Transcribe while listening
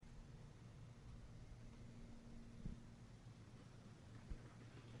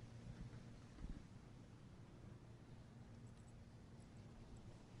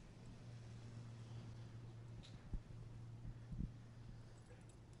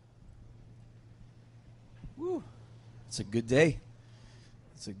Woo. It's a good day.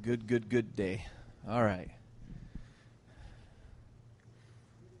 It's a good day. All right.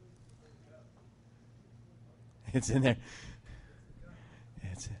 It's in there.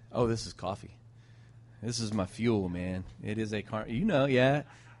 This is coffee. This is my fuel, man. It is a yeah.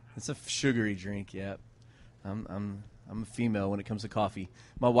 It's a sugary drink. Yeah. I'm a female when it comes to coffee.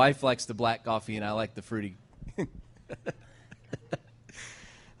 My wife likes the black coffee, and I like the fruity.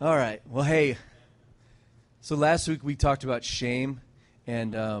 All right. Well, hey. So last week we talked about shame,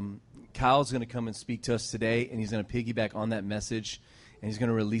 and Kyle's going to come and speak to us today, and he's going to piggyback on that message, and he's going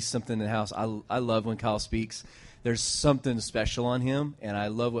to release something in the house. I love when Kyle speaks. There's something special on him, and I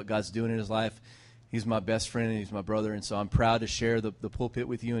love what God's doing in his life. He's my best friend, and he's my brother, and so I'm proud to share the pulpit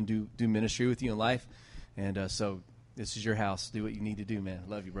with you and do ministry with you in life. And so this is your house. Do what you need to do, man.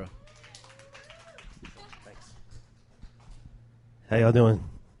 Love you, bro. Thanks. How y'all doing?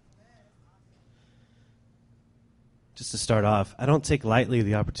 Just to start off, I don't take lightly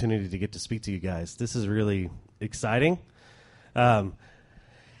the opportunity to get to speak to you guys. This is really exciting. And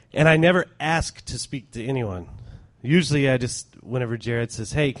I never ask to speak to anyone. Usually whenever Jared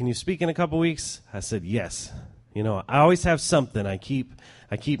says, hey, can you speak in a couple weeks? I said, yes. You know, I always have something. I keep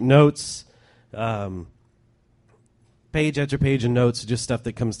notes, page after page of notes, just stuff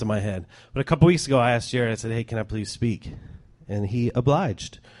that comes to my head. But a couple weeks ago, I asked Jared, I said, hey, can I please speak? And he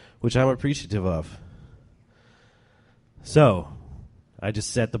obliged, which I'm appreciative of. So, I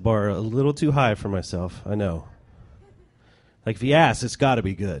just set the bar a little too high for myself, I know. Like, if he asks, it's got to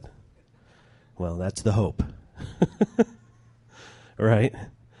be good. Well, that's the hope. Right?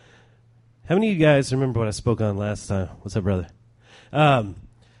 How many of you guys remember what I spoke on last time? What's up, brother?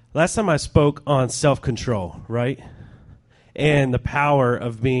 Last time I spoke on self-control, right? And the power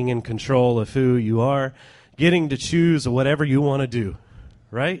of being in control of who you are, getting to choose whatever you want to do,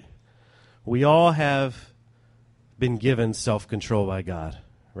 right? We all have been given self-control by God,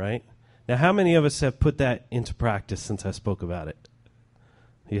 right? Now, how many of us have put that into practice since I spoke about it?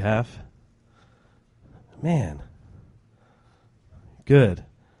 You have? Man. Good.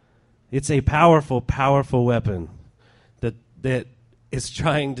 It's a powerful, powerful weapon that is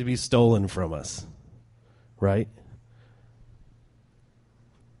trying to be stolen from us, right?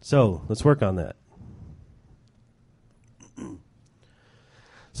 So, let's work on that.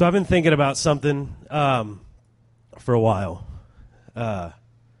 So, I've been thinking about something for a while.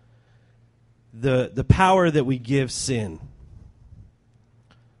 The power that we give sin.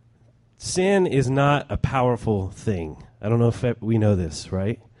 Sin is not a powerful thing. I don't know if we know this,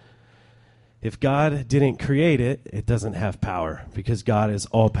 right? If God didn't create it, it doesn't have power because God is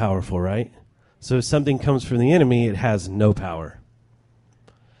all-powerful, right? So if something comes from the enemy, it has no power.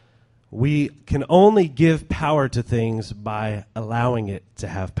 We can only give power to things by allowing it to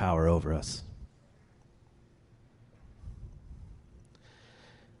have power over us.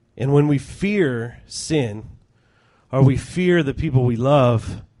 And when we fear sin, or we fear the people we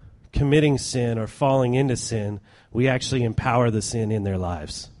love committing sin or falling into sin, we actually empower the sin in their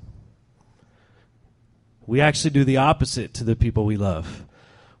lives. We actually do the opposite to the people we love.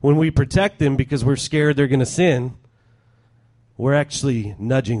 When we protect them because we're scared they're going to sin, we're actually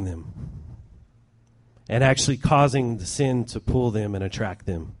nudging them and actually causing the sin to pull them and attract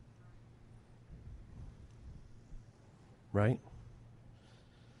them. Right?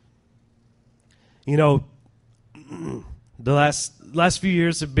 You know, the last few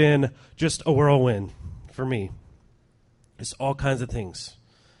years have been just a whirlwind for me. It's all kinds of things.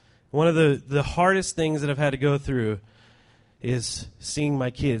 One of the hardest things that I've had to go through is seeing my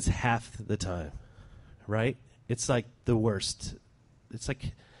kids half the time, right? It's like the worst.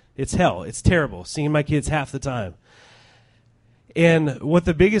 It's hell. It's terrible, seeing my kids half the time. And what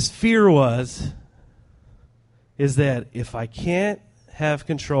the biggest fear is that if I can't have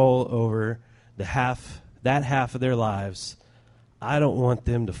control over that half of their lives, I don't want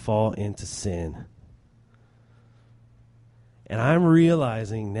them to fall into sin. And I'm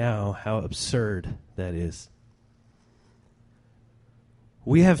realizing now how absurd that is.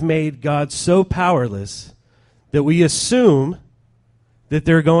 We have made God so powerless that we assume that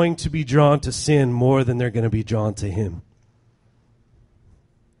they're going to be drawn to sin more than they're going to be drawn to Him.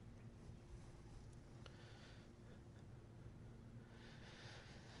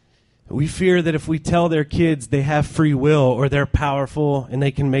 We fear that if we tell their kids they have free will or they're powerful and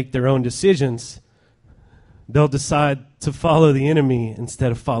they can make their own decisions, they'll decide to follow the enemy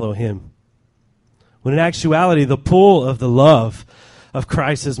instead of follow Him. When in actuality, the pull of the love of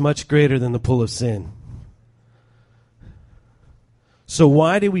Christ is much greater than the pull of sin. So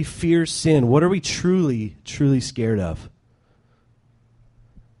why do we fear sin? What are we truly, truly scared of?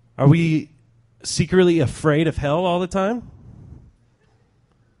 Are we secretly afraid of hell all the time?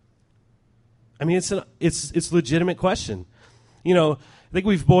 I mean, it's a legitimate question. You know, I think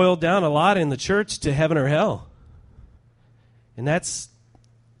we've boiled down a lot in the church to heaven or hell. And that's,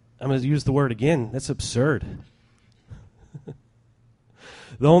 I'm going to use the word again, that's absurd.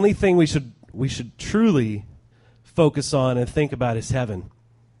 The only thing we should truly focus on and think about is heaven.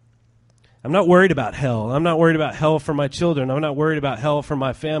 I'm not worried about hell. I'm not worried about hell for my children. I'm not worried about hell for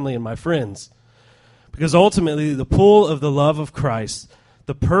my family and my friends. Because ultimately, the pull of the love of Christ,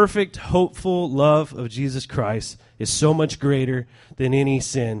 the perfect, hopeful love of Jesus Christ, is so much greater than any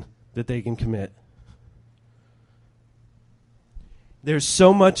sin that they can commit. There's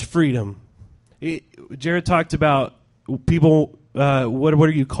so much freedom. Jared talked about people, what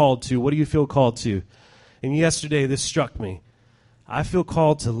are you called to? What do you feel called to? And yesterday, this struck me. I feel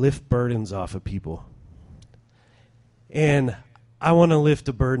called to lift burdens off of people. And I want to lift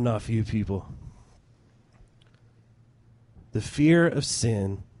a burden off you people. The fear of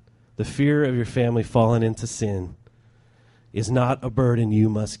sin, the fear of your family falling into sin, is not a burden you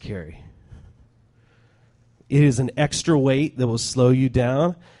must carry. It is an extra weight that will slow you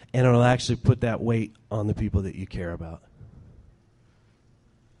down, and it will actually put that weight on the people that you care about.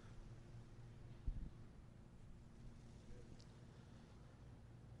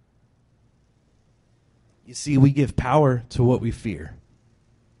 You see, we give power to what we fear.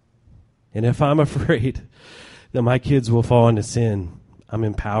 And if I'm afraid that my kids will fall into sin, I'm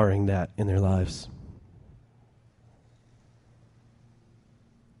empowering that in their lives.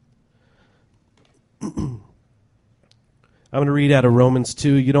 I'm going to read out of Romans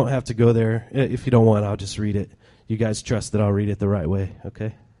 2. You don't have to go there. If you don't want, I'll just read it. You guys trust that I'll read it the right way,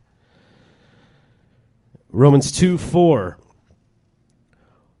 okay? Romans 2:4.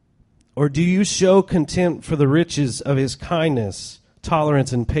 Or do you show contempt for the riches of his kindness,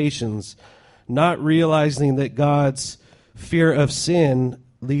 tolerance, and patience, not realizing that God's fear of sin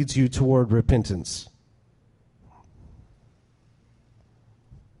leads you toward repentance?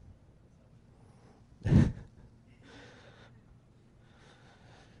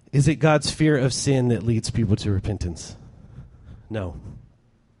 Is it God's fear of sin that leads people to repentance? No.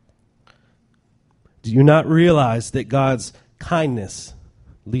 Do you not realize that God's kindness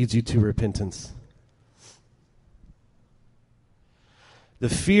leads you to repentance? The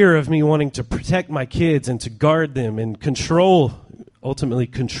fear of me wanting to protect my kids and to guard them and ultimately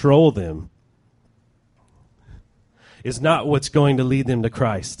control them, is not what's going to lead them to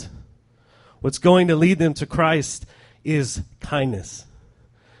Christ. What's going to lead them to Christ is kindness.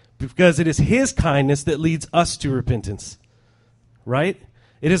 Because it is his kindness that leads us to repentance. Right?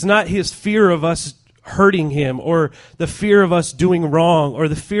 It is not his fear of us hurting him, or the fear of us doing wrong, or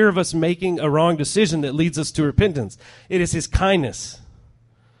the fear of us making a wrong decision that leads us to repentance. It is his kindness.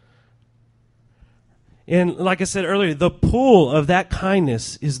 And like I said earlier, the pull of that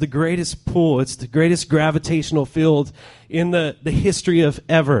kindness is the greatest pull. It's the greatest gravitational field in the history of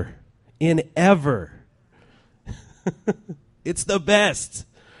ever. In ever. It's the best,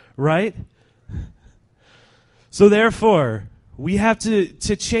 right? So therefore, we have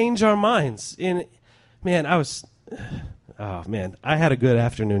to change our minds. And man, I had a good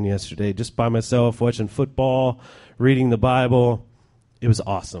afternoon yesterday just by myself, watching football, reading the Bible. It was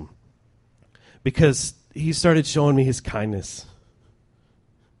awesome. Because he started showing me his kindness.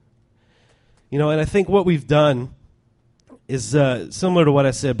 You know, and I think what we've done is similar to what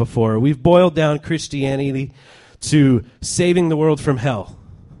I said before. We've boiled down Christianity to saving the world from hell.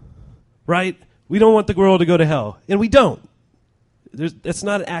 Right? We don't want the world to go to hell. And we don't. That's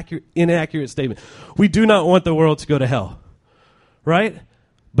not an inaccurate statement. We do not want the world to go to hell. Right?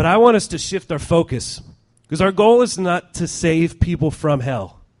 But I want us to shift our focus. Because our goal is not to save people from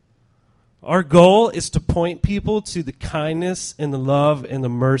hell. Our goal is to point people to the kindness and the love and the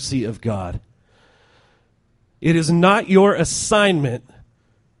mercy of God. It is not your assignment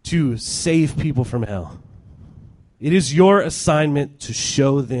to save people from hell. It is your assignment to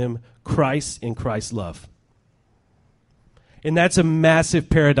show them Christ and Christ's love. And that's a massive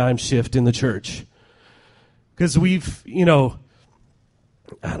paradigm shift in the church. Because we've,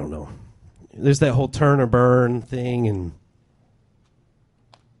 I don't know. There's that whole turn or burn thing, and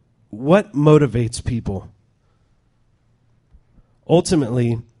what motivates people?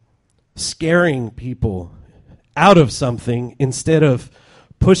 Ultimately, scaring people out of something instead of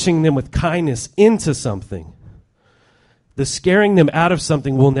pushing them with kindness into something. The scaring them out of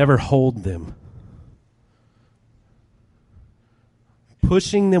something will never hold them.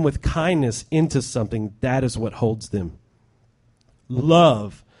 Pushing them with kindness into something, that is what holds them.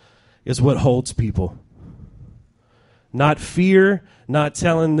 Love is what holds people. Not fear, not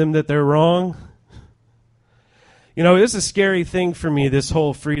telling them that they're wrong, You know, it's a scary thing for me, this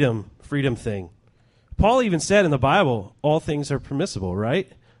whole freedom thing. Paul even said in the Bible, all things are permissible,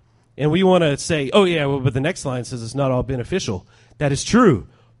 right? And we want to say, oh yeah, well, but the next line says it's not all beneficial. That is true.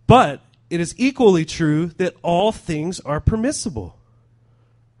 But it is equally true that all things are permissible,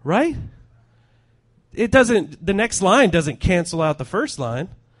 right? The next line doesn't cancel out the first line.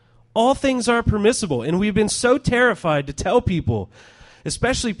 All things are permissible. And we've been so terrified to tell people,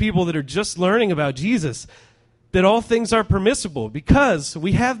 especially people that are just learning about Jesus, that all things are permissible, because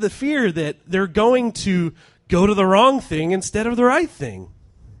we have the fear that they're going to go to the wrong thing instead of the right thing.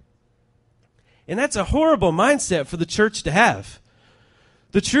 And that's a horrible mindset for the church to have.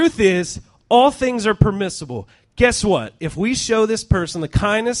 The truth is, all things are permissible. Guess what? If we show this person the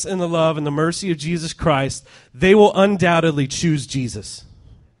kindness and the love and the mercy of Jesus Christ, they will undoubtedly choose Jesus.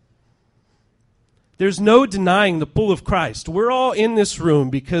 There's no denying the pull of Christ. We're all in this room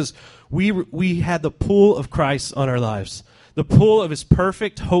because we had the pull of Christ on our lives. The pull of his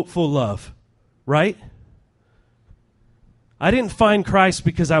perfect, hopeful love. Right? I didn't find Christ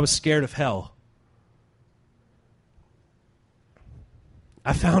because I was scared of hell.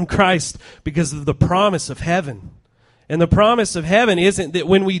 I found Christ because of the promise of heaven. And the promise of heaven isn't that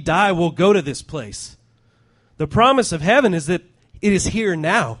when we die, we'll go to this place. The promise of heaven is that it is here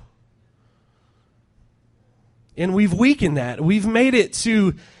now. And we've weakened that. We've made it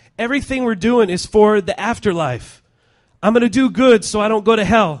to everything we're doing is for the afterlife. I'm going to do good so I don't go to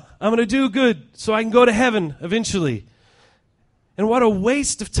hell. I'm going to do good so I can go to heaven eventually. And what a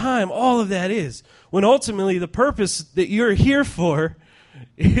waste of time all of that is, when ultimately the purpose that you're here for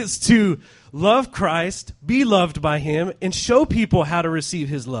is to love Christ, be loved by him, and show people how to receive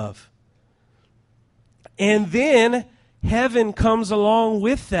his love. And then heaven comes along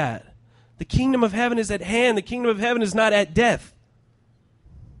with that. The kingdom of heaven is at hand. The kingdom of heaven is not at death.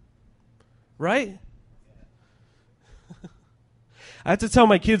 Right? I have to tell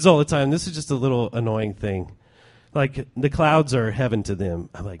my kids all the time, this is just a little annoying thing. Like, the clouds are heaven to them.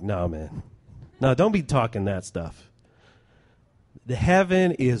 I'm like, no, man. No, don't be talking that stuff. The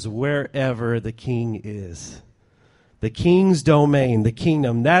heaven is wherever the king is. The king's domain, the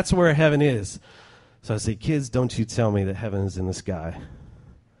kingdom, that's where heaven is. So I say, kids, don't you tell me that heaven is in the sky.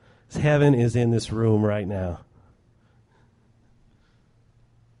 Heaven is in this room right now.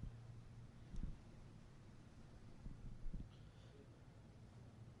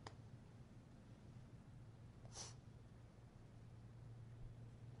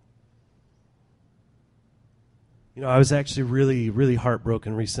 You know, I was actually really, really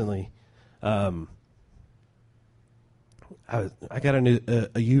heartbroken recently. I got a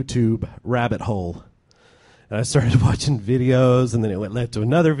YouTube rabbit hole. And I started watching videos, and then it led to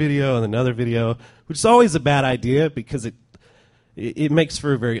another video and another video, which is always a bad idea because it makes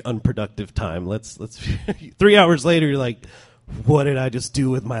for a very unproductive time. Let's 3 hours later, you're like, what did I just do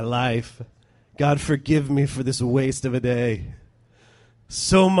with my life? God, forgive me for this waste of a day.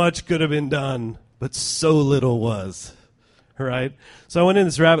 So much could have been done, but so little was. Right? So I went in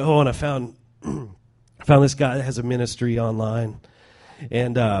this rabbit hole, and I found this guy that has a ministry online,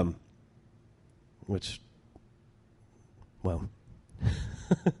 and well,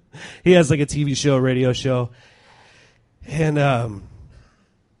 he has like a TV show, radio show, and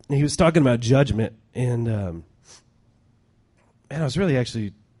he was talking about judgment, and man, I was really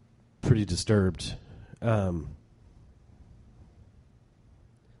actually pretty disturbed.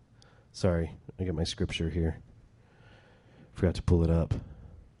 Sorry, I got my scripture here. Forgot to pull it up.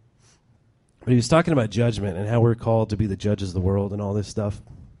 But he was talking about judgment and how we're called to be the judges of the world and all this stuff.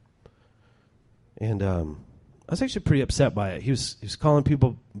 And I was actually pretty upset by it. He was calling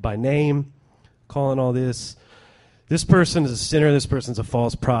people by name, calling all this. This person is a sinner. This person's a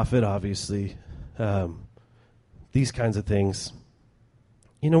false prophet, obviously. These kinds of things.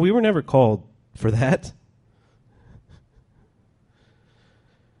 You know, we were never called for that.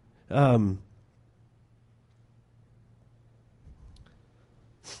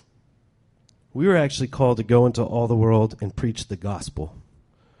 We were actually called to go into all the world and preach the gospel.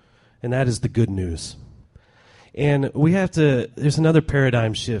 And that is the good news. And there's another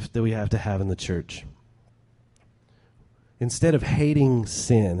paradigm shift that we have to have in the church. Instead of hating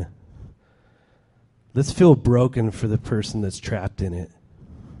sin, let's feel broken for the person that's trapped in it.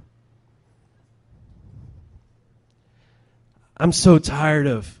 I'm so tired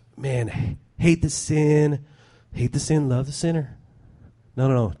of, man, hate the sin, love the sinner.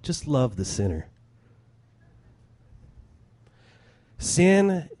 No, just love the sinner.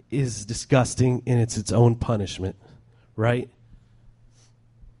 Sin is disgusting, and it's its own punishment, right?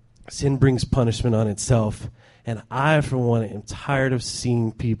 Sin brings punishment on itself, and I, for one, am tired of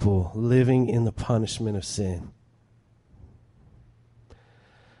seeing people living in the punishment of sin.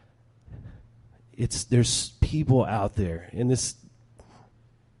 there's people out there, and this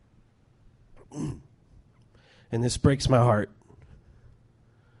breaks my heart,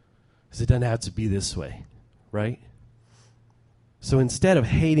 because it doesn't have to be this way, right? So instead of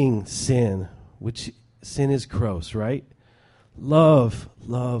hating sin, which sin is gross, right? Love,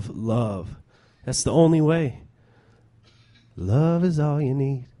 love, love. That's the only way. Love is all you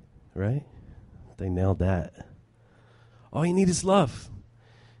need, right? They nailed that. All you need is love.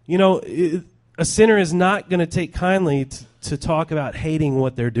 You know, a sinner is not going to take kindly to talk about hating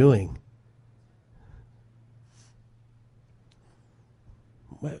what they're doing.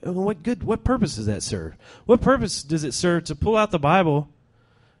 What purpose does that serve? What purpose does it serve to pull out the Bible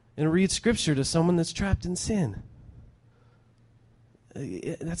and read Scripture to someone that's trapped in sin?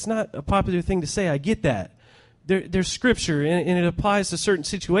 That's not a popular thing to say. I get that. There's Scripture, and it applies to certain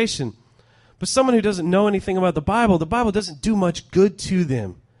situation. But someone who doesn't know anything about the Bible doesn't do much good to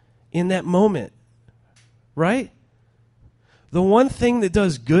them in that moment, right? The one thing that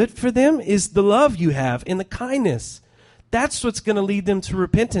does good for them is the love you have and the kindness. That's what's going to lead them to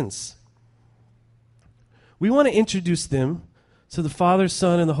repentance. We want to introduce them to the Father,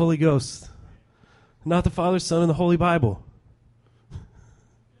 Son, and the Holy Ghost, not the Father, Son, and the Holy Bible.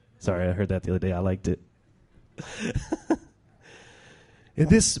 Sorry, I heard that the other day. I liked it. And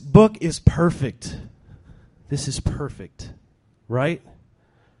this book is perfect. This is perfect, right?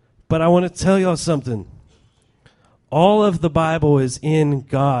 But I want to tell y'all something. All of the Bible is in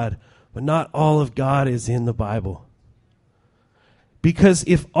God, but not all of God is in the Bible. Because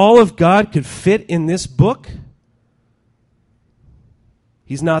if all of God could fit in this book,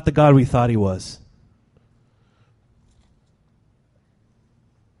 he's not the God we thought he was.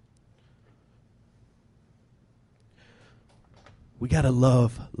 We got to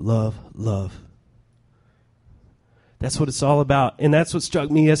love, love, love. That's what it's all about. And that's what struck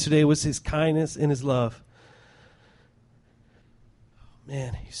me yesterday was his kindness and his love.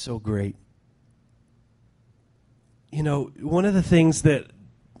 Man, he's so great. You know, one of the things that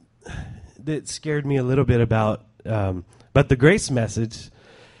scared me a little bit about the grace message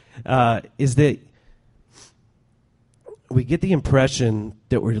is that we get the impression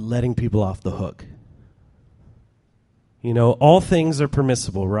that we're letting people off the hook. You know, all things are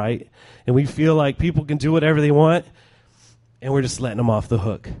permissible, right? And we feel like people can do whatever they want, and we're just letting them off the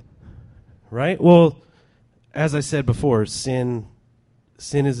hook, right? Well, as I said before, sin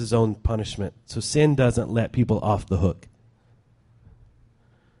is its own punishment. So sin doesn't let people off the hook,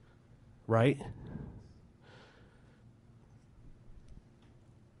 right?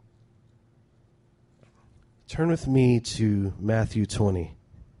 Turn with me to Matthew 20.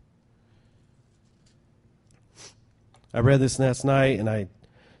 I read this last night, and I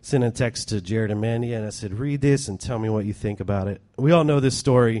sent a text to Jared and Mandy, and I said, read this and tell me what you think about it. We all know this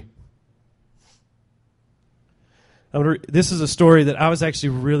story. This is a story that I was actually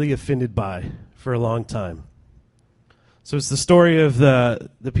really offended by for a long time. So it's the story of the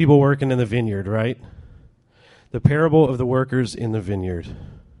people working in the vineyard, right? The parable of the workers in the vineyard.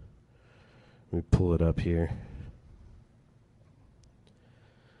 Let me pull it up here.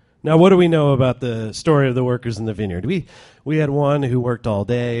 Now, what do we know about the story of the workers in the vineyard? We had one who worked all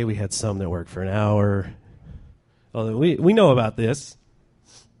day. We had some that worked for an hour. Although we know about this.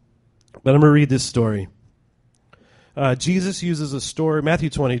 But I'm going to read this story. Jesus uses a story, Matthew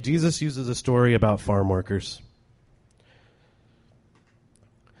 20, Jesus uses a story about farm workers.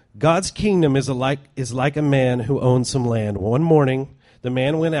 God's kingdom is like a man who owns some land. One morning, the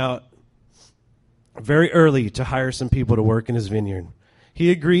man went out very early to hire some people to work in his vineyard. He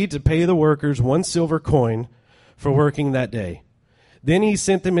agreed to pay the workers 1 silver coin for working that day. Then he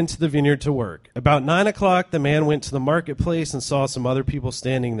sent them into the vineyard to work. About 9 o'clock, the man went to the marketplace and saw some other people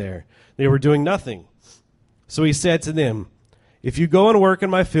standing there. They were doing nothing. So he said to them, "If you go and work in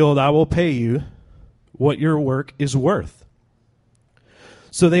my field, I will pay you what your work is worth."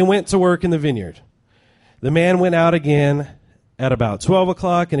 So they went to work in the vineyard. The man went out again at about 12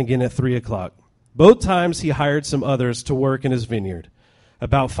 o'clock and again at 3 o'clock. Both times he hired some others to work in his vineyard.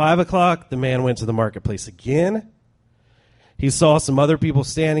 About 5 o'clock, the man went to the marketplace again. He saw some other people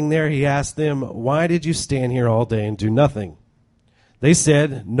standing there. He asked them, "Why did you stand here all day and do nothing?" They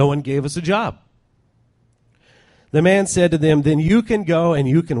said, "No one gave us a job." The man said to them, "Then you can go and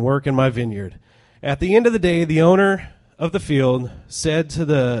you can work in my vineyard." At the end of the day, the owner of the field said to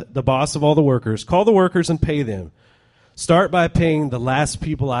the boss of all the workers, "Call the workers and pay them. Start by paying the last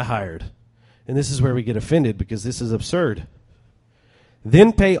people I hired." And this is where we get offended because this is absurd.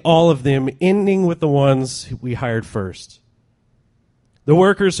 "Then pay all of them, ending with the ones we hired first." The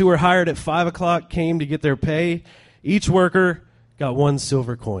workers who were hired at 5 o'clock came to get their pay. Each worker got 1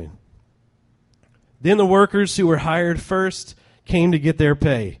 silver coin. Then the workers who were hired first came to get their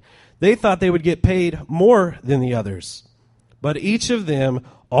pay. They thought they would get paid more than the others, but each of them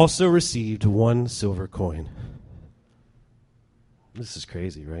also received 1 silver coin. This is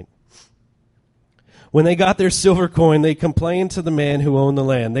crazy, right? When they got their silver coin, they complained to the man who owned the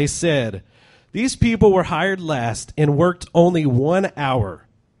land. They said, "These people were hired last and worked only 1 hour.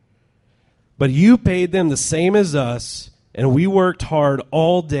 But you paid them the same as us, and we worked hard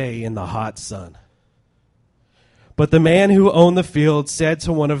all day in the hot sun." But the man who owned the field said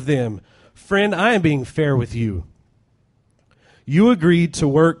to one of them, "Friend, I am being fair with you. You agreed to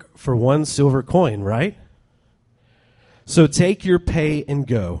work for 1 silver coin, right? So take your pay and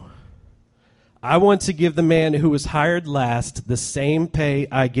go. I want to give the man who was hired last the same pay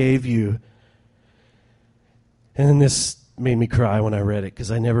I gave you." And this made me cry when I read it,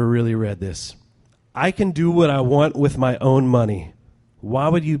 because I never really read this. "I can do what I want with my own money. Why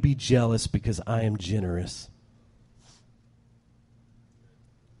would you be jealous because I am generous?"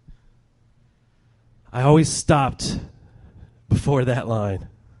 I always stopped before that line.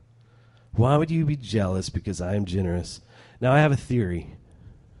 Why would you be jealous because I am generous? Now, I have a theory.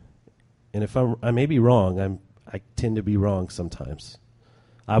 And if I may be wrong, I tend to be wrong sometimes.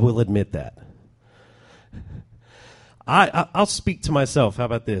 I will admit that. I'll speak to myself. How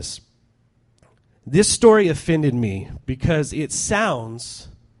about this? This story offended me because it sounds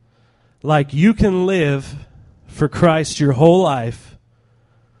like you can live for Christ your whole life,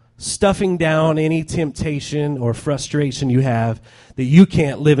 stuffing down any temptation or frustration you have, that you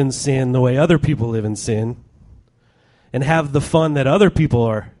can't live in sin the way other people live in sin, and have the fun that other people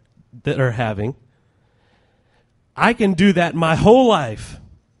are having. I can do that my whole life,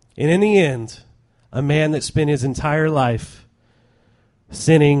 and in the end, a man that spent his entire life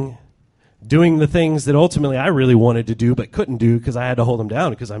sinning, doing the things that ultimately I really wanted to do but couldn't do because I had to hold him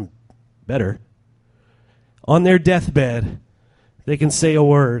down because I'm better, on their deathbed, they can say a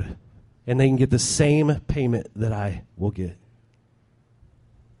word, and they can get the same payment that I will get.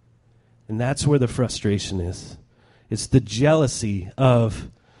 And that's where the frustration is. It's the jealousy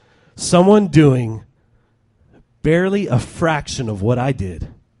of someone doing barely a fraction of what I did.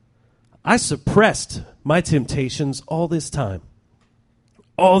 I suppressed my temptations all this time.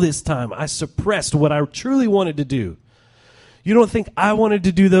 All this time, I suppressed what I truly wanted to do. You don't think I wanted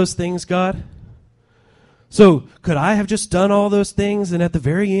to do those things, God? So could I have just done all those things and at the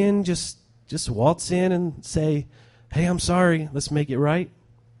very end just waltz in and say, "Hey, I'm sorry, let's make it right"?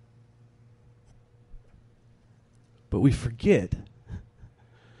 But we forget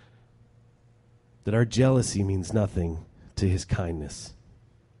that our jealousy means nothing to his kindness.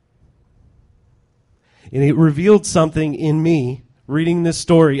 And it revealed something in me, reading this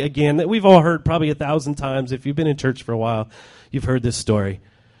story again, that we've all heard probably 1,000 times. If you've been in church for a while, you've heard this story.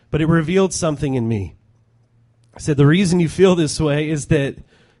 But it revealed something in me. I said, the reason you feel this way is that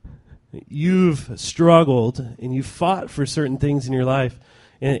you've struggled and you've fought for certain things in your life,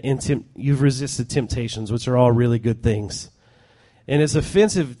 and you've resisted temptations, which are all really good things. And it's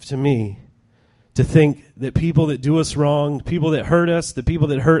offensive to me to think that people that do us wrong, people that hurt us, the people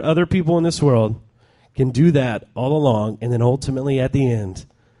that hurt other people in this world, can do that all along, and then ultimately at the end,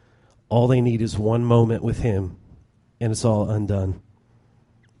 all they need is one moment with him, and it's all undone.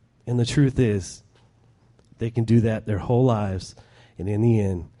 And the truth is, they can do that their whole lives, and in the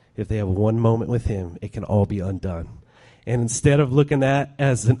end, if they have one moment with him, it can all be undone. And instead of looking at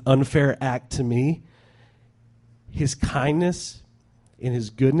as an unfair act to me, his kindness and his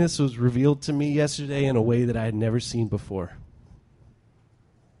goodness was revealed to me yesterday in a way that I had never seen before.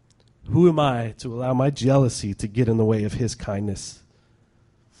 Who am I to allow my jealousy to get in the way of his kindness?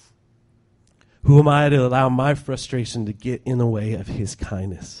 Who am I to allow my frustration to get in the way of his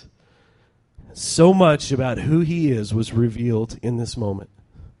kindness? So much about who he is was revealed in this moment.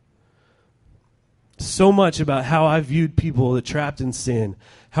 So much about how I viewed people that trapped in sin,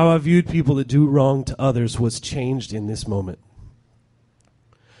 how I viewed people that do wrong to others was changed in this moment.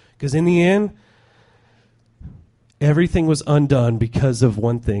 Because in the end, everything was undone because of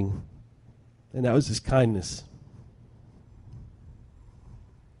one thing, and that was his kindness.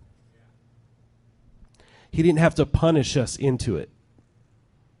 He didn't have to punish us into it.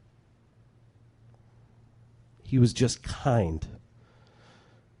 He was just kind.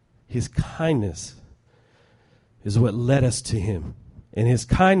 His kindness is what led us to him. And his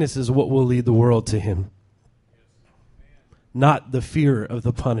kindness is what will lead the world to him. Not the fear of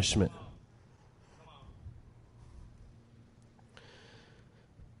the punishment.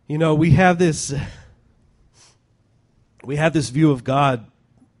 You know, we have this view of God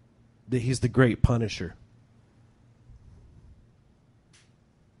that he's the great punisher.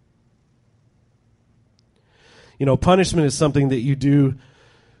 Punishment is something that you do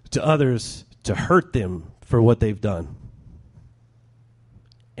to others to hurt them for what they've done.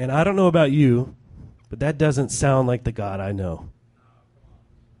 And I don't know about you, but that doesn't sound like the God I know.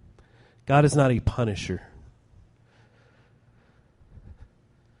 God is not a punisher.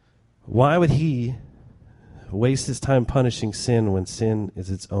 Why would he waste his time punishing sin when sin is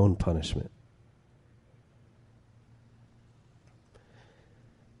its own punishment?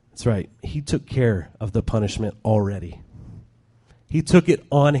 That's right. He took care of the punishment already. He took it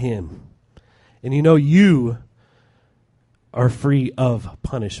on him. And you are free of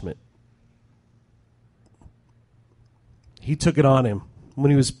punishment. He took it on him. When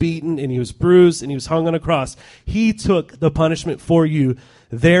he was beaten and he was bruised and he was hung on a cross, he took the punishment for you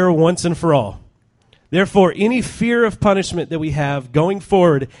there once and for all. Therefore, any fear of punishment that we have going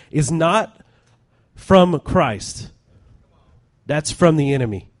forward is not from Christ. That's from the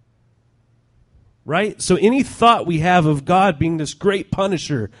enemy. Right? So any thought we have of God being this great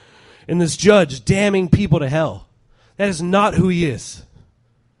punisher and this judge damning people to hell, that is not who he is.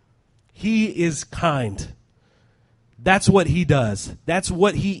 He is kind. That's what he does. That's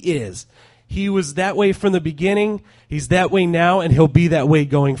what he is. He was that way from the beginning. He's that way now, and he'll be that way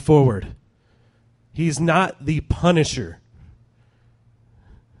going forward. He's not the punisher.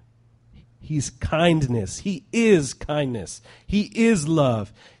 He's kindness. He is kindness. He is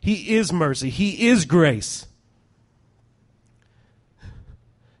love. He is mercy. He is grace.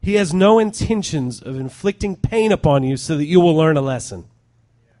 He has no intentions of inflicting pain upon you so that you will learn a lesson.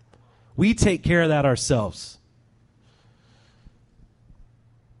 We take care of that ourselves.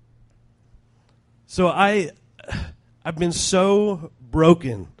 So I've been so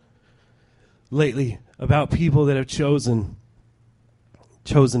broken lately about people that have chosen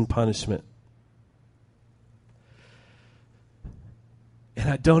punishment. And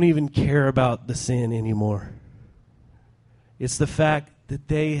I don't even care about the sin anymore. It's the fact that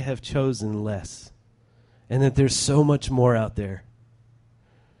they have chosen less and that there's so much more out there.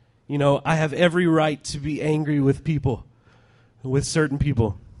 I have every right to be angry with people, with certain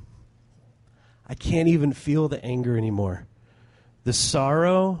people. I can't even feel the anger anymore. The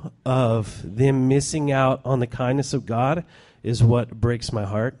sorrow of them missing out on the kindness of God is what breaks my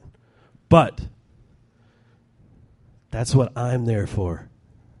heart. But that's what I'm there for.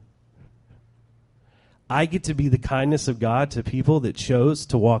 I get to be the kindness of God to people that chose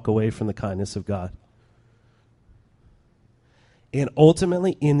to walk away from the kindness of God. And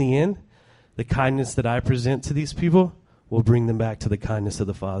ultimately, in the end, the kindness that I present to these people will bring them back to the kindness of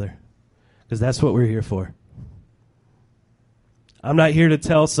the Father. Because that's what we're here for. I'm not here to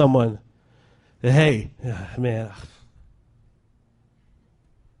tell someone that, hey, man,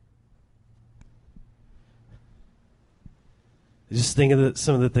 just think of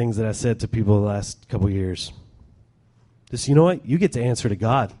some of the things that I said to people the last couple of years. Just, you know what? You get to answer to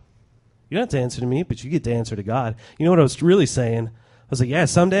God. You don't have to answer to me, but you get to answer to God. You know what I was really saying? I was like, yeah,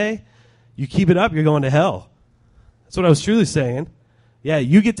 someday you keep it up, you're going to hell. That's what I was truly saying. Yeah,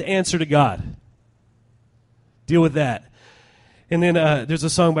 you get to answer to God. Deal with that. And then there's a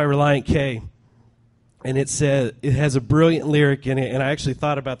song by Reliant K, and it has a brilliant lyric in it, and I actually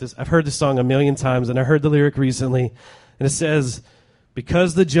thought about this. I've heard this song a million times, and I heard the lyric recently, and it says,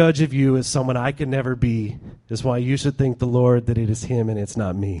 because the judge of you is someone I could never be, is why you should thank the Lord that it is him and it's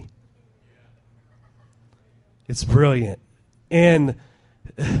not me. It's brilliant. And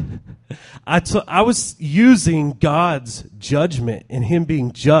I was using God's judgment and him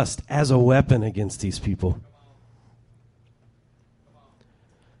being just as a weapon against these people.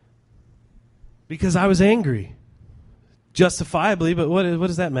 Because I was angry. Justifiably, but what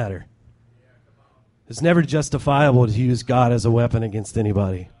does that matter? It's never justifiable to use God as a weapon against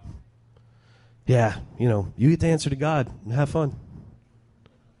anybody. Yeah, you get to answer to God and have fun.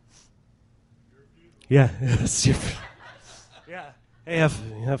 Yeah, yeah. Hey,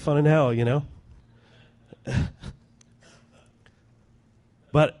 have fun in hell,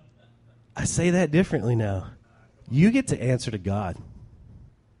 But I say that differently now. You get to answer to God.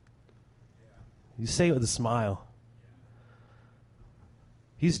 You say it with a smile.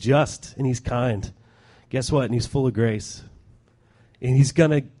 He's just and he's kind. Guess what? And he's full of grace. And he's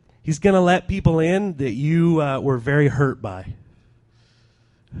gonna let people in that you were very hurt by.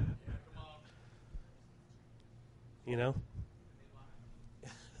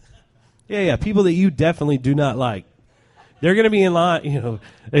 Yeah, people that you definitely do not like. They're going to be in line,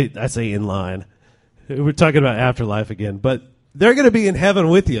 I say in line. We're talking about afterlife again, but they're going to be in heaven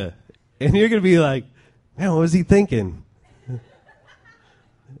with you. And you're going to be like, man, what was he thinking?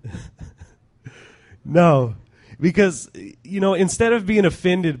 No, because, instead of being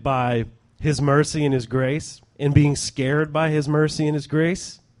offended by his mercy and his grace and being scared by his mercy and his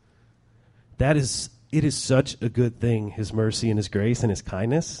grace, it is such a good thing, his mercy and his grace and his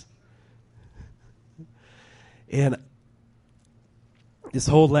kindness. And this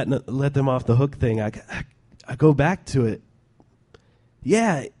whole let them off the hook thing, I go back to it.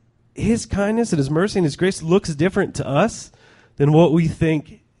 Yeah, his kindness and his mercy and his grace looks different to us than what we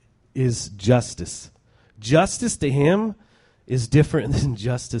think is justice. Justice to him is different than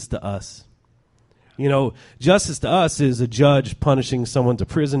justice to us. You know, justice to us is a judge punishing someone to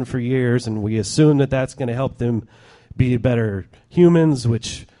prison for years, and we assume that that's going to help them be better humans,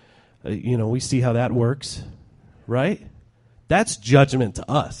 which, we see how that works, right? That's judgment to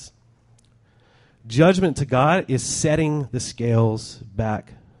us. Judgment to God is setting the scales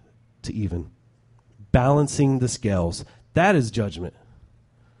back to even, balancing the scales. That is judgment.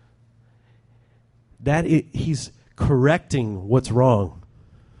 He's correcting what's wrong.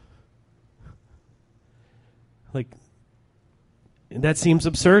 Like, that seems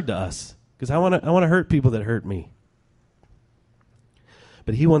absurd to us, because I want to hurt people that hurt me.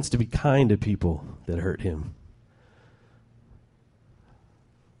 But he wants to be kind to people that hurt him.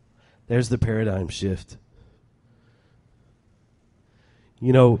 There's the paradigm shift.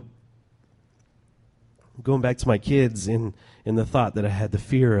 Going back to my kids in the thought that I had the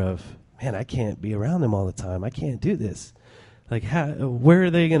fear of, man, I can't be around them all the time. I can't do this. Like, where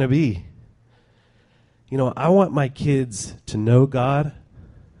are they going to be? I want my kids to know God,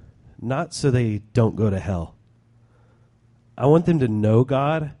 not so they don't go to hell. I want them to know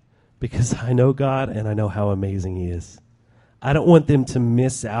God because I know God and I know how amazing he is. I don't want them to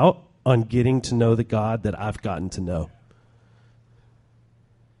miss out on getting to know the God that I've gotten to know.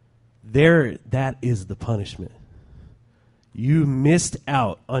 That is the punishment. You missed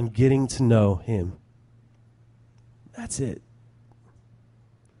out on getting to know him. That's it.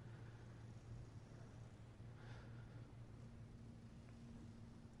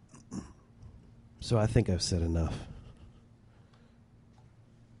 So I think I've said enough.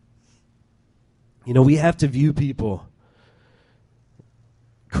 We have to view people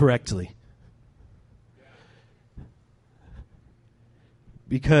correctly.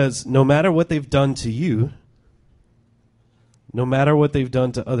 Because no matter what they've done to you, no matter what they've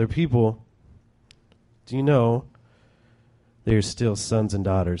done to other people, do you know they're still sons and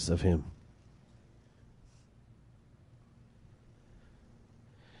daughters of him?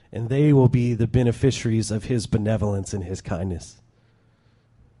 And they will be the beneficiaries of his benevolence and his kindness.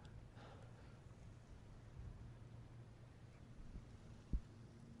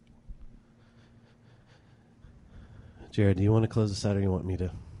 Jared, do you want to close this out or do you want me to?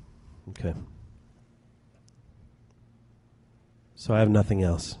 Okay. So I have nothing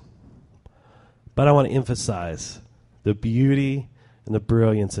else. But I want to emphasize the beauty and the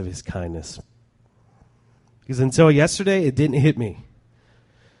brilliance of his kindness. Because until yesterday, it didn't hit me.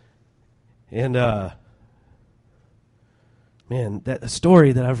 And, that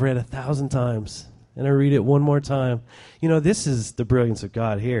story that I've read 1,000 times, and I read it one more time. This is the brilliance of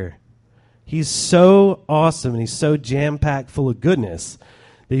God here. He's so awesome, and he's so jam-packed full of goodness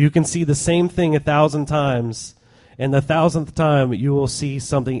that you can see the same thing 1,000 times, and the 1,000th time you will see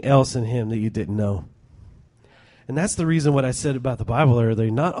something else in him that you didn't know. And that's the reason what I said about the Bible earlier.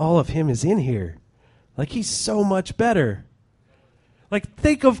 Not all of him is in here. Like, he's so much better. Like,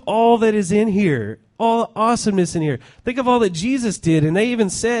 think of all that is in here, all the awesomeness in here. Think of all that Jesus did, and they even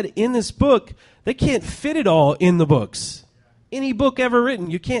said in this book, they can't fit it all in the books. Any book ever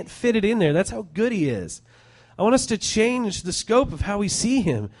written, you can't fit it in there. That's how good he is. I want us to change the scope of how we see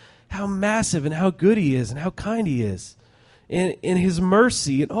him, how massive and how good he is and how kind he is. And his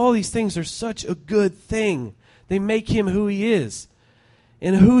mercy and all these things are such a good thing. They make him who he is.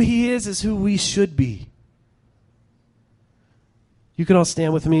 And who he is who we should be. You can all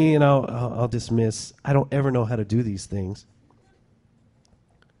stand with me, and I'll dismiss. I don't ever know how to do these things.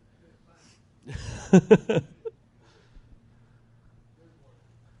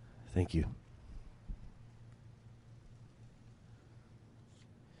 Thank you.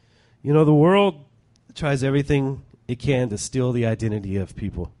 The world tries everything it can to steal the identity of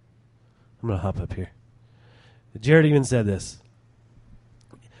people. I'm going to hop up here. Jared even said this.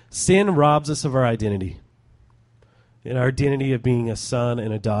 Sin robs us of our identity. And our identity of being a son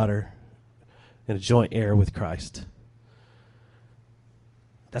and a daughter and a joint heir with Christ.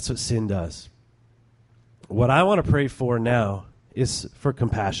 That's what sin does. What I want to pray for now is for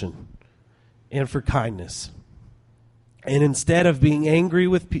compassion and for kindness. And instead of being angry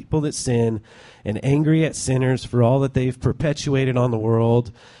with people that sin and angry at sinners for all that they've perpetuated on the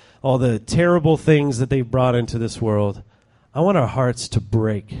world, all the terrible things that they've brought into this world, I want our hearts to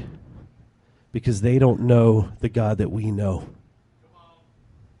break because they don't know the God that we know.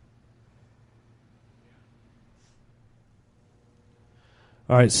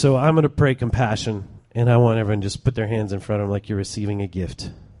 All right, so I'm going to pray compassion, and I want everyone to just put their hands in front of them like you're receiving a gift.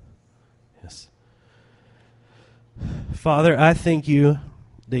 Yes. Father, I thank you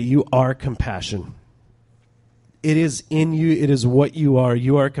that you are compassion. It is in you. It is what you are.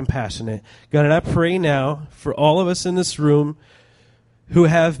 You are compassionate. God, and I pray now for all of us in this room who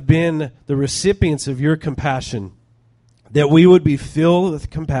have been the recipients of your compassion, that we would be filled with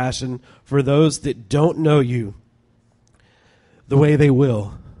compassion for those that don't know you the way they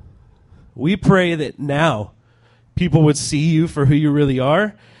will. We pray that now people would see you for who you really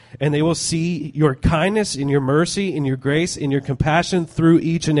are, and they will see your kindness and your mercy and your grace and your compassion through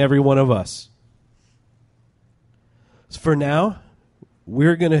each and every one of us. For now,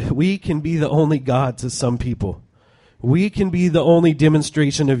 we can be the only God to some people. We can be the only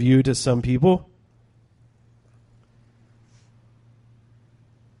demonstration of you to some people.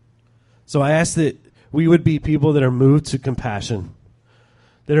 So I ask that we would be people that are moved to compassion,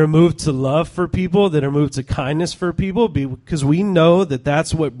 that are moved to love for people, that are moved to kindness for people, because we know that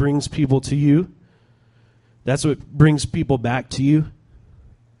that's what brings people to you. That's what brings people back to you.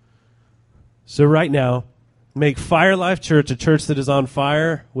 So right now, make Fire Life Church a church that is on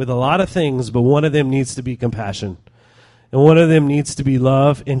fire with a lot of things, but one of them needs to be compassion. And one of them needs to be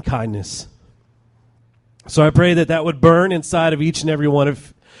love and kindness. So I pray that that would burn inside of each and every one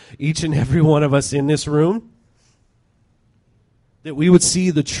of us in this room. That we would see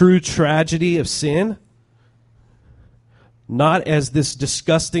the true tragedy of sin, not as this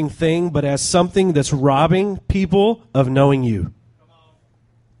disgusting thing, but as something that's robbing people of knowing you.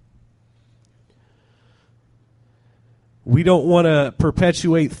 We don't want to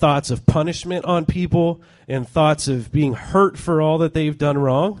perpetuate thoughts of punishment on people and thoughts of being hurt for all that they've done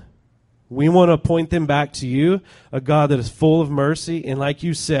wrong. We want to point them back to you, a God that is full of mercy. And like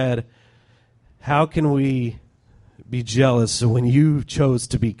you said, how can we be jealous when you chose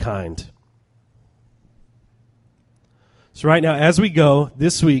to be kind? So right now, as we go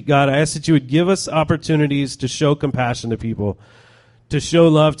this week, God, I ask that you would give us opportunities to show compassion to people, to show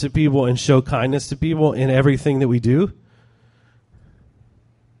love to people, and show kindness to people in everything that we do.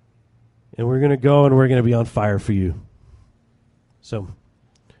 And we're going to go and we're going to be on fire for you. So,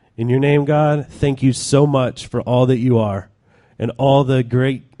 in your name, God, thank you so much for all that you are and all the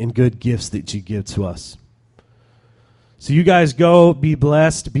great and good gifts that you give to us. So you guys go, be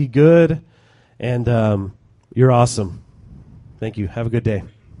blessed, be good, and you're awesome. Thank you. Have a good day.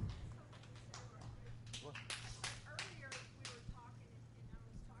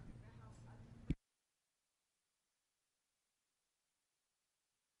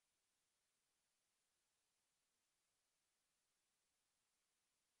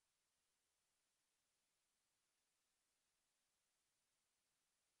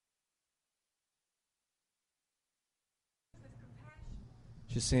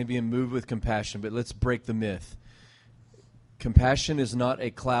 Just saying being moved with compassion, but let's break the myth. Compassion is not a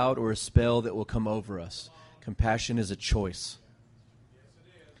cloud or a spell that will come over us. Compassion is a choice.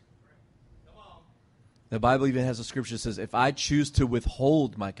 The Bible even has a scripture that says, if I choose to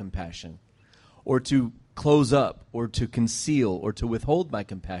withhold my compassion, or to close up, or to conceal, or to withhold my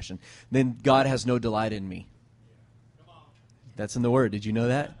compassion, then God has no delight in me. That's in the Word. Did you know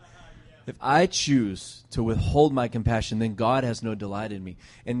that? If I choose to withhold my compassion, then God has no delight in me.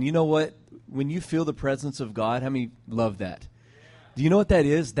 And you know what? When you feel the presence of God, how many love that? Do you know what that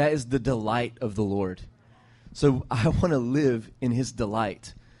is? That is the delight of the Lord. So I want to live in His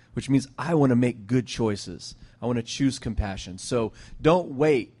delight, which means I want to make good choices. I want to choose compassion. So don't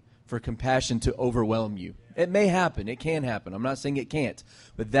wait for compassion to overwhelm you. It may happen. It can happen. I'm not saying it can't.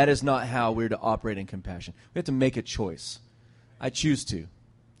 But that is not how we're to operate in compassion. We have to make a choice. I choose to.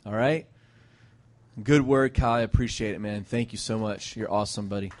 All right? Good word, Kyle. I appreciate it, man. Thank you so much. You're awesome,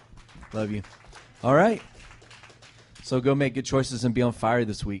 buddy. Love you. All right. So go make good choices and be on fire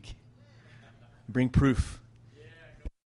this week. Bring proof.